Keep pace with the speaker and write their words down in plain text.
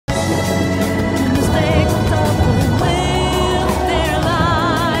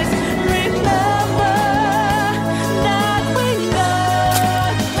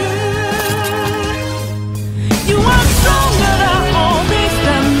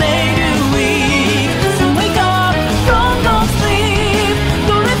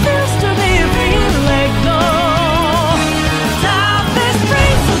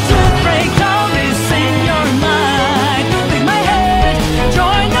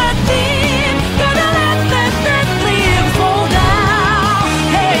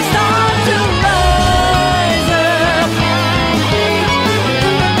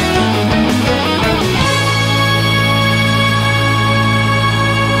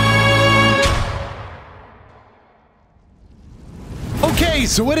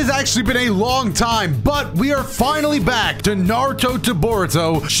so it has actually been a long time, but we are finally back to Naruto to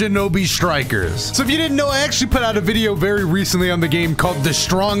Boruto Shinobi Strikers. So if you didn't know, I actually put out a video very recently on the game called The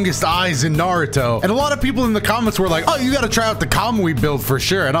Strongest Eyes in Naruto. And a lot of people in the comments were like, oh, you gotta try out the Kamui build for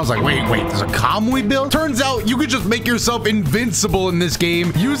sure. And I was like, wait, there's a Kamui build? Turns out you could just make yourself invincible in this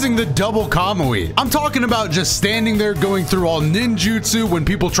game using the double Kamui. I'm talking about just standing there going through all ninjutsu. When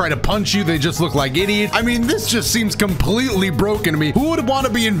people try to punch you, they just look like idiots. I mean, this just seems completely broken to me. Who would want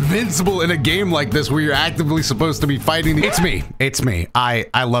to be invincible in a game like this where you're actively supposed to be fighting the— It's me.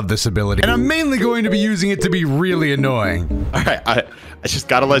 I love this ability. And I'm mainly going to be using it to be really annoying. All right, I just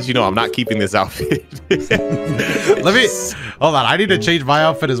gotta let you know I'm not keeping this outfit. Let me, hold on. I need to change my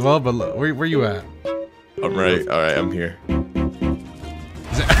outfit as well, but where you at? I'm right. All right, I'm here.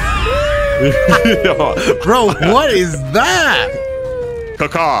 Bro, what is that?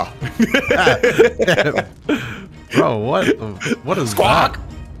 Kaka. Bro, what is Squawk?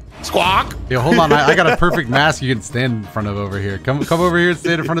 that? Squawk. Yo, hold on. I got a perfect mask you can stand in front of over here. Come over here and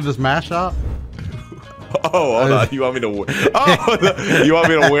stand in front of this mask shop. Oh, hold on. You want me to wear? Oh, you want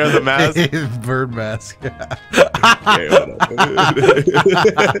me to wear the mask? Bird mask. Okay,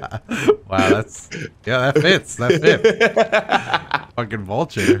 wow, that fits. That fits. Fucking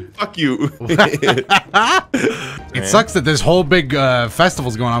vulture. Fuck you. It sucks that this whole big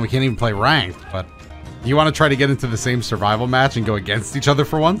festival's going on. We can't even play ranked. But you want to try to get into the same survival match and go against each other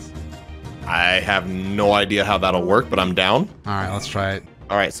for once? I have no idea how that'll work, but I'm down. All right, let's try it.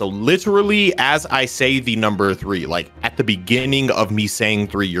 All right, so literally as I say the number 3, like at the beginning of me saying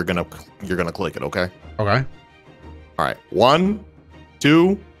 3, you're gonna click it, okay? Okay. All right, 1,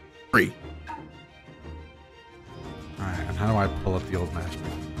 2, 3. All right, and how do I pull up the old match?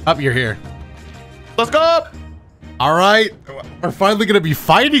 Up, you're here. Let's go! All right, we're finally gonna be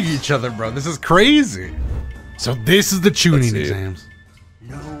fighting each other, bro. This is crazy. So this is the tuning exams.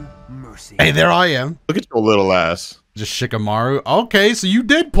 No mercy. Hey, there I am. Look at your little ass. Just Shikamaru. Okay, so you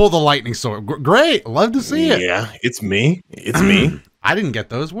did pull the lightning sword. Great, love to see it. Yeah, it's me. It's me. I didn't get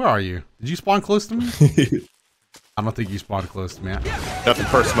those. Where are you? Did you spawn close to me? I don't think you spawned close to me. Nothing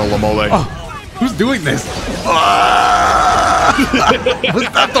personal, Amole. Oh, who's doing this? Was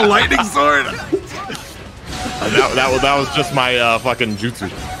that the lightning sword? That was just my fucking jutsu.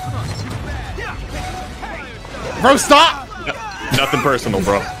 Bro, stop! Nothing personal,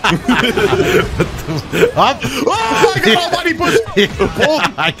 bro. Oh, I got my body push.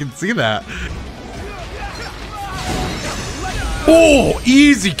 I can see that. Oh,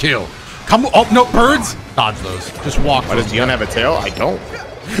 easy kill. Come, oh no, birds. Dodge those. Just walk. Why does Dion have a tail? I don't.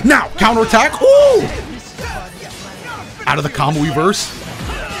 Now, counterattack. Ooh! Out of the Kamui verse.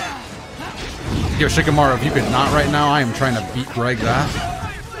 Yo, Shikamaru, if you could not right now, I am trying to beat Greg's ass.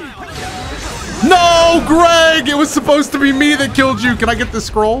 No, Greg! It was supposed to be me that killed you. Can I get this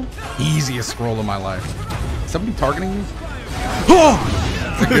scroll? Easiest scroll of my life. Is somebody targeting me? Oh!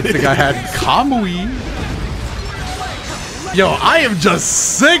 It's a good thing I had Kamui. Yo, I am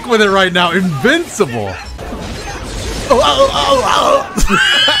just sick with it right now. Invincible.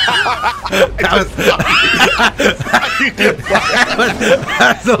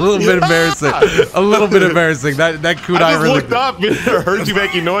 That's a little bit embarrassing. A little bit embarrassing. That kunai I just really looked up and heard you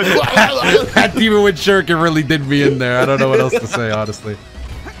making noise. That demon with shuriken really did me in there. I don't know what else to say, honestly.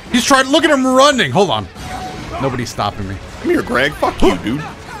 He's trying. Look at him running. Hold on. Nobody's stopping me. Come here, Greg. Fuck you, dude.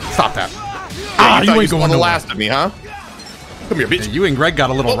 Stop that. Yeah, you ain't going the last of me, huh? Come here, bitch. Yeah, you and Greg got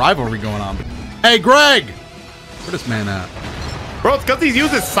a little rivalry going on. Hey, Greg! Where this man at? Bro, it's because he's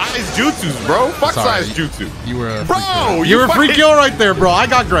using size jutsus, bro. Fuck Sorry, size jutsu. You were a bro, free kill. You were a free kill right there, bro. I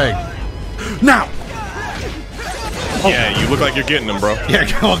got Greg. Now! Yeah, you look like you're getting him, bro. Yeah,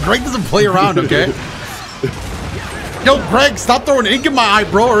 well, Greg doesn't play around, okay? Yo, Greg, stop throwing ink in my eye,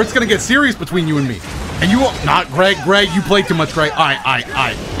 bro, or it's gonna get serious between you and me. And you won't— not Greg. Greg, you play too much, Greg. All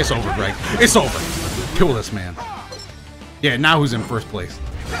right. It's over, Greg. It's over. Kill this man. Yeah, now who's in first place?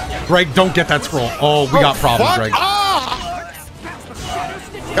 Greg, don't get that scroll. Oh, we got problems, Greg.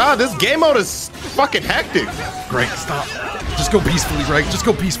 God, this game mode is fucking hectic. Greg, stop. Just go peacefully, Greg. Just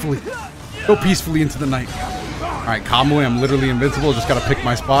go peacefully. Go peacefully into the night. All right, Kamui, I'm literally invincible. Just gotta pick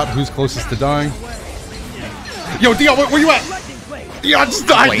my spot. Who's closest to dying? Yo, Dion, where you at? Dion, just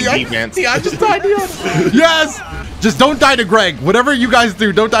die, Dion. Dion, just die, Dion. Yes! Just don't die to Greg. Whatever you guys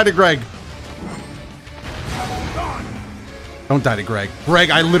do, don't die to Greg. Don't die to Greg. Greg,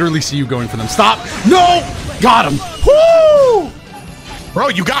 I literally see you going for them. Stop! No! Got him! Woo! Bro,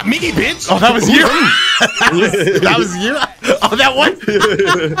 you got me, bitch! Oh, that was you? that was you? Oh, that one?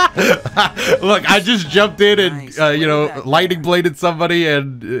 Look, I just jumped in and, you know, lightning bladed somebody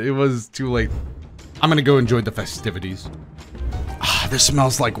and it was too late. I'm gonna go enjoy the festivities. this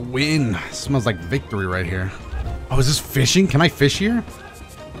smells like win. It smells like victory right here. Oh, is this fishing? Can I fish here?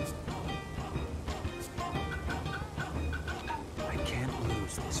 I can't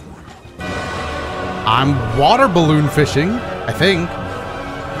lose this one. I'm water balloon fishing, I think.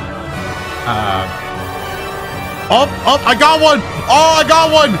 Oh, I got one! Oh, I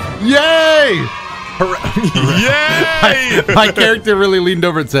got one! Yay! Yay! My character really leaned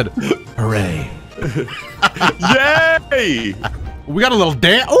over and said, hooray. Yay! We got a little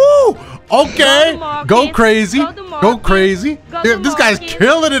dance. Ooh! Okay! Go crazy! Go crazy! Dude, this guy's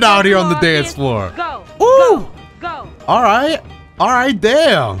killing it out here on the dance floor. Ooh! Alright. Alright,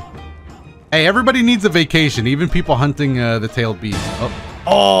 damn. Hey, everybody needs a vacation, even people hunting the tailed bees.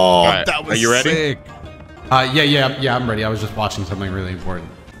 Oh, right, that was are you ready? sick. Yeah, I'm ready. I was just watching something really important.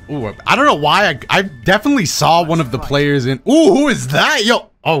 Ooh, I don't know why. I definitely saw one of the players in. Ooh, who is that? Yo.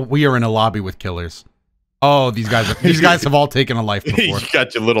 Oh, we are in a lobby with killers. Oh, these guys have all taken a life before. You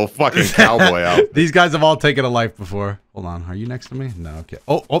got your little fucking cowboy out. These guys have all taken a life before. Hold on. Are you next to me? No, okay.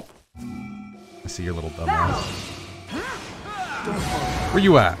 Oh. I see your little dumb ass. Where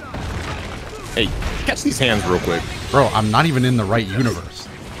you at? Hey, catch these hands real quick. Bro, I'm not even in the right universe.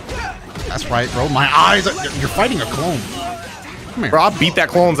 That's right, bro. My eyes are... You're fighting a clone. Come here. Bro, I beat that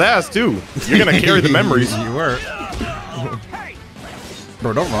clone's ass, too. You're gonna carry the memories. You were.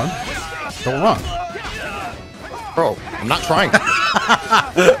 Bro, don't run. Don't run. Bro, I'm not trying.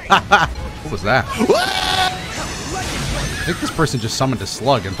 What was that? I think this person just summoned a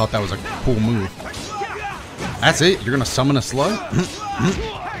slug and thought that was a cool move. That's it? You're gonna summon a slug?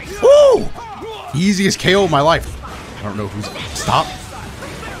 Woo! Easiest KO of my life. I don't know who's... Stop.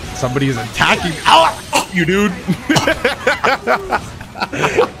 Somebody is attacking. Ow! You dude.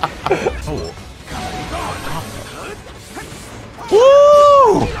 Oh.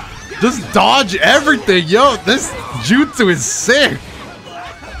 Woo! Just dodge everything. Yo, this jutsu is sick.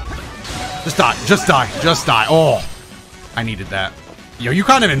 Just die. Just die. Just die. Oh. I needed that. Yo, you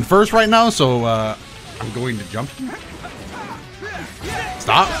kind of in first right now, so I'm going to jump you.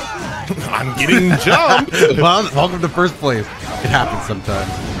 Stop. I'm getting jumped. Well, welcome to first place. It happens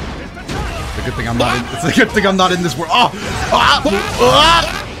sometimes. It's a good thing I'm not in, it's a good thing I'm not in this world. Oh!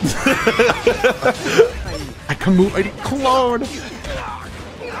 I Kamui clone.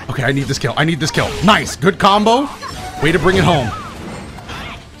 Okay, I need this kill. I need this kill. Nice. Good combo. Way to bring it home.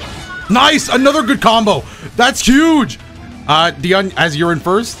 Nice. Another good combo. That's huge. Dion, as you're in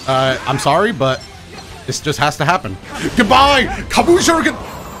first, I'm sorry, but this just has to happen. Goodbye. Kamui Shuriken.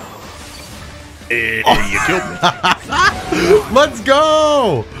 You killed me. Let's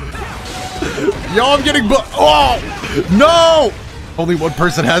go. Yo, I'm getting oh no! Only one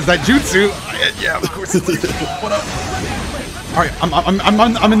person has that jutsu. Yeah, of course. What up? All right,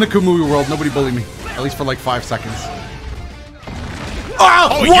 I'm in the Kamui world. Nobody bully me, at least for like 5 seconds.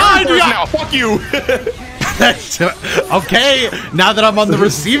 Oh, why do you? Now, fuck you. Okay, now that I'm on the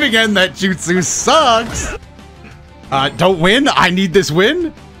receiving end, that jutsu sucks. Don't win. I need this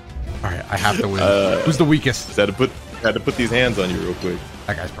win. All right, I have to win. Who's the weakest? Just had to put these hands on you real quick.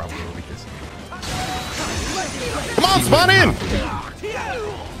 That guy's probably the weakest. Come on, spawn in!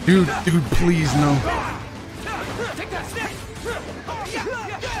 Dude, please, no.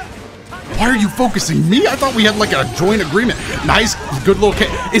 Why are you focusing me? I thought we had like a joint agreement. Nice, good little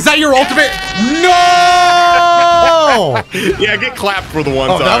kick. Is that your ultimate? No! Yeah, get clapped for the one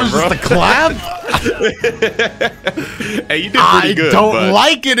time, that was bro. just a clap? Hey, you did pretty good. I don't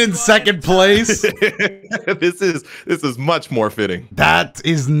like it in second place. This is much more fitting. That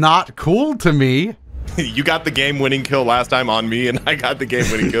is not cool to me. You got the game-winning kill last time on me, and I got the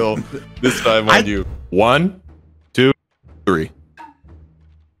game-winning kill this time on you. 1, 2, 3.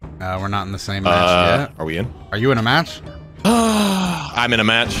 We're not in the same match yet. Are we in? Are you in a match? I'm in a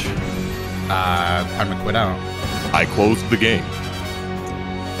match. Time to quit out. I closed the game.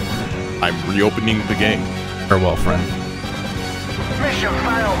 I'm reopening the game. Farewell, friend. Mission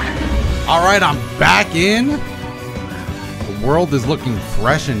failed. All right, I'm back in. The world is looking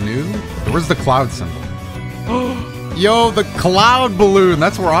fresh and new. Where's the cloud symbol? Yo, the cloud balloon.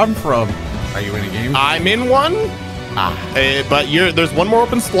 That's where I'm from. Are you in a game? I'm in one. But there's one more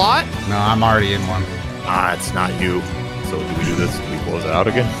open slot. No, I'm already in one. It's not you. So do we do this? Do we close it out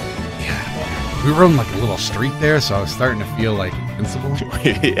again? Yeah. We were on like a little streak there, so I was starting to feel like invincible.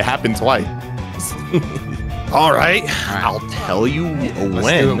 It happened twice. All right. I'll tell you when.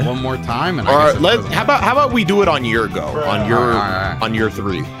 Let's do it one more time. And how about we do it on your go? On your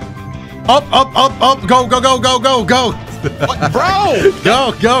 3. Up, go, go. What, bro?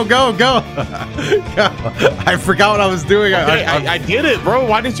 Go. I forgot what I was doing. Okay, I did it, bro.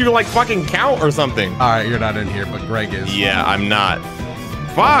 Why didn't you like fucking count or something? All right, you're not in here, but Greg is. Yeah, I'm not.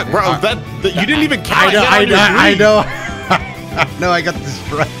 Fuck, bro. You didn't even count. I know. No, I got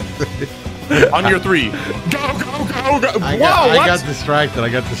distracted. On your 3. Go. I got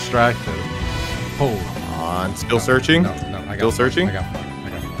distracted. Hold on. Still searching? No, Still searching? I got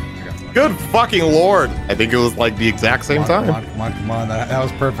it. Good fucking lord. I think it was like the exact same time. Come on. That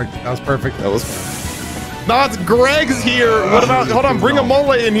was perfect. No, it's Greg's here. What about, hold on, bring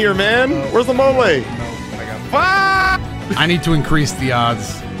Amole in here, man. Where's Amole? No, I got it. Fuck! I need to increase the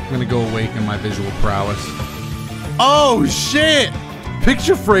odds. I'm gonna go awaken my visual prowess. Oh shit!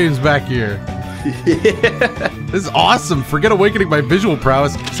 Picture frames back here. Yeah. This is awesome. Forget awakening my visual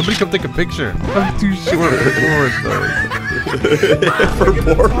prowess. Somebody come take a picture. I'm too short for Boruto. For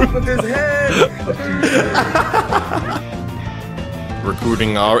Boruto. With his head.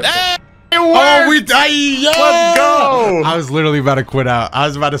 Recruiting our. Hey! Oh, we died! Yeah! Let's go! I was literally about to quit out. I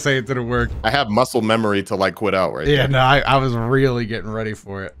was about to say it didn't work. I have muscle memory to like quit out right Yeah, there. no, I was really getting ready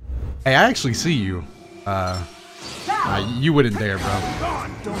for it. Hey, I actually see you. You wouldn't dare, bro.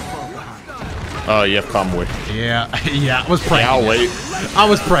 Oh, you have Kamui. Yeah, I was pranking I'll you. wait. I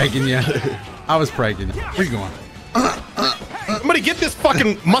was pranking you. Where you going? I'm gonna get this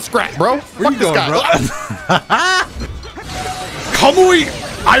fucking muskrat, bro. Where Fuck you this going, guy. bro? Kamui!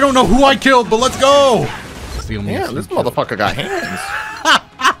 I don't know who I killed, but let's go! Yeah, this motherfucker got hands.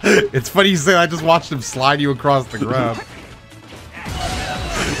 It's funny you say I just watched him slide you across the ground.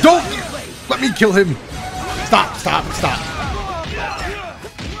 Don't let me kill him. Stop.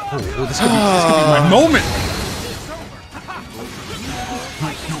 Oh, this could be my moment.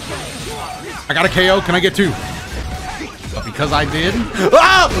 I got a KO. Can I get 2? But because I did.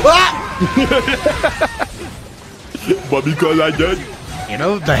 But because I did. You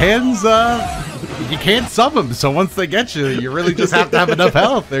know, the hands, you can't sub them. So once they get you, you really just have to have enough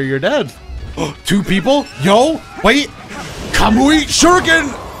health or you're dead. 2 people? Yo, wait. Kamui Shuriken.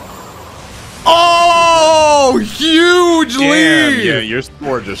 Oh, huge lead. Yeah, your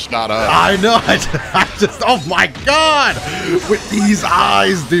score just shot up. I know. I just, oh my God. With these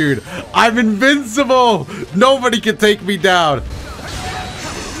eyes, dude. I'm invincible. Nobody can take me down.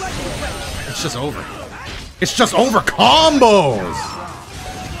 It's just over. Combos.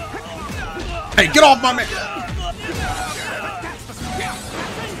 Hey, get off my man.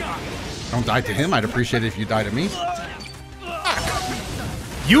 Don't die to him. I'd appreciate it if you die to me.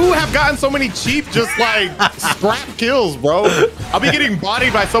 You have gotten so many cheap, just like scrap kills, bro. I'll be getting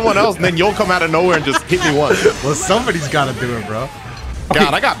bodied by someone else, and then you'll come out of nowhere and just hit me once. Well, somebody's got to do it, bro.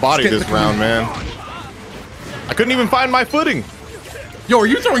 God, I got bodied this round, man. I couldn't even find my footing. Yo, are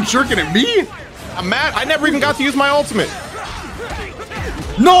you throwing shuriken at me? I'm mad. I never even got to use my ultimate.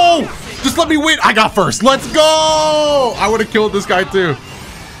 No! Just let me win. I got first. Let's go! I would have killed this guy too.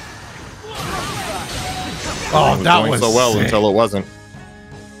 Oh, that was so well sick. until it wasn't.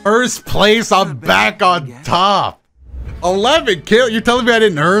 First place, I'm back on top. 11 kills. You're telling me I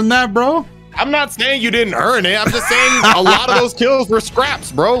didn't earn that, bro? I'm not saying you didn't earn it. I'm just saying a lot of those kills were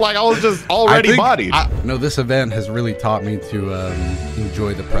scraps, bro. Like I was just already bodied. No, this event has really taught me to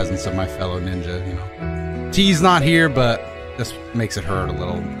enjoy the presence of my fellow ninja. You know, T's not here, but this makes it hurt a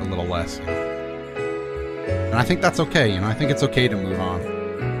little less. You know? And I think that's okay. You know, I think it's okay to move on.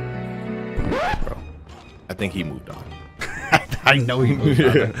 Bro, I think he moved on. I know he moved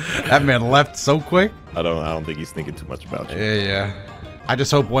on. That man left so quick. I don't think he's thinking too much about you. Yeah. I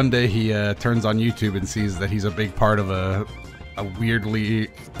just hope one day he turns on YouTube and sees that he's a big part of a weirdly.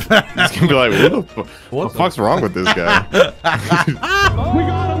 He's gonna be like, what the fuck's wrong with this guy? We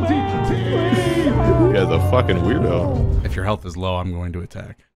got him, He guy's a fucking weirdo. If your health is low, I'm going to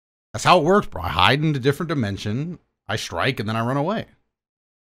attack. That's how it works, bro. I hide in a different dimension, I strike, and then I run away.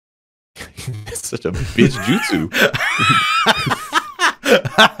 It's such a bitch jutsu.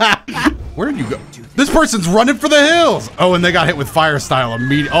 Where did you go? This person's running for the hills. Oh, and they got hit with fire style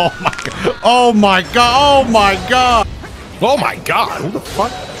immediately. Oh my god. Oh my god. Oh my god. Oh my god. Who the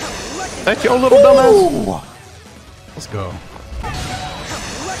fuck? That's your little dumbass? Let's go.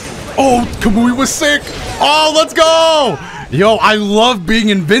 Oh, Kamui was sick. Oh, let's go. Yo, I love being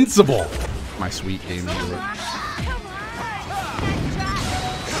invincible. My sweet game viewer.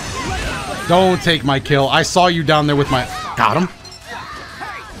 Don't take my kill. I saw you down there with my... Got him.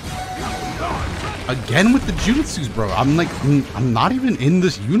 Again with the jutsus, bro. I'm like, I'm not even in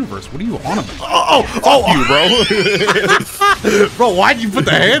this universe. What are you on about? Oh, you, bro. Bro, why'd you put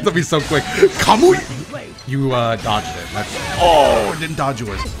the hands on me so quick? Kamui! You dodged it. Oh, it didn't dodge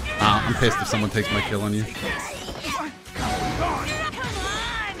yours. I'm pissed if someone takes my kill on you.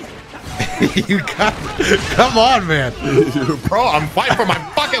 You got... Come on, man. Bro, I'm fighting for my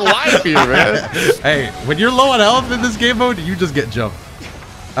fucking life here, man. Hey, when you're low on health in this game mode, you just get jumped.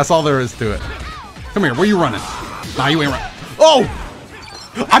 That's all there is to it. Come here, where you running? Nah, you ain't running. Oh!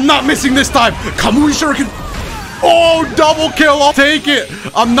 I'm not missing this time! Kamui Shuriken! Oh, double kill! I'll take it!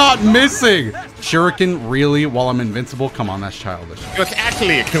 I'm not missing! Shuriken, really? While I'm invincible? Come on, that's childish. It's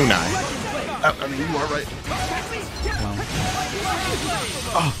actually a kunai. I mean, you are right.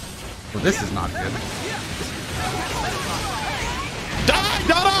 Oh, well, this is not good. Die,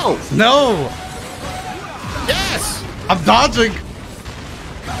 Dodo! No! Yes! I'm dodging!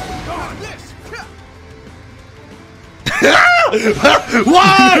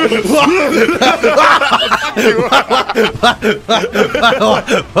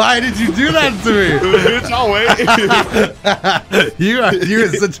 Why did you do that to me? It's always. you are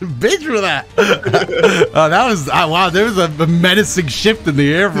such a bitch for that. That was wow. There was a menacing shift in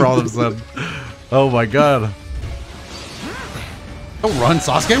the air for all of a sudden. Oh my god! Don't run,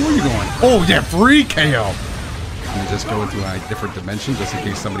 Sasuke. Where are you going? Oh yeah, free KO. Let me just go into a different dimension just in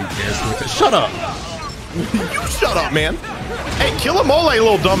case somebody dares to it. Shut up. You shut up, man. Hey, kill Amole,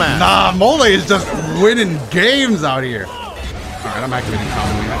 little dumbass. Nah, Mole is just winning games out here. All right, I'm activating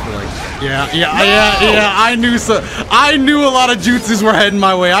Kamui. I feel like, yeah. I knew a lot of jutsus were heading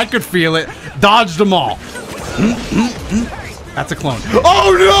my way. I could feel it. Dodged them all. That's a clone.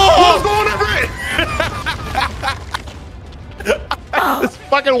 Oh no! This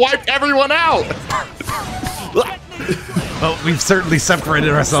fucking wiped everyone out. Well, we've certainly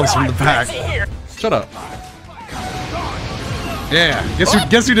separated ourselves from the pack. Shut up. Yeah,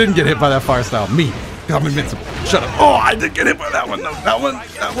 guess who didn't get hit by that fire style? Me. I'm invincible. Shut up. Oh, I did get hit by that one though. That one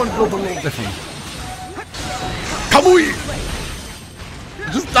broke a little different. Kamui!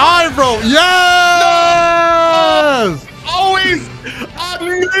 Just die, bro. Yes! No! Always on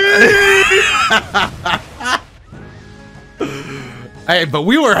me! Hey, but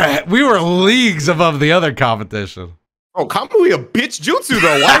we were leagues above the other competition. Oh, Kamui a bitch jutsu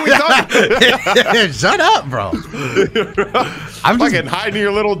though. Why are we talking? Shut up, bro. I'm fucking hiding in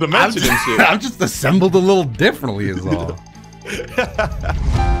your little dimension and shit. I'm just assembled a little differently is all.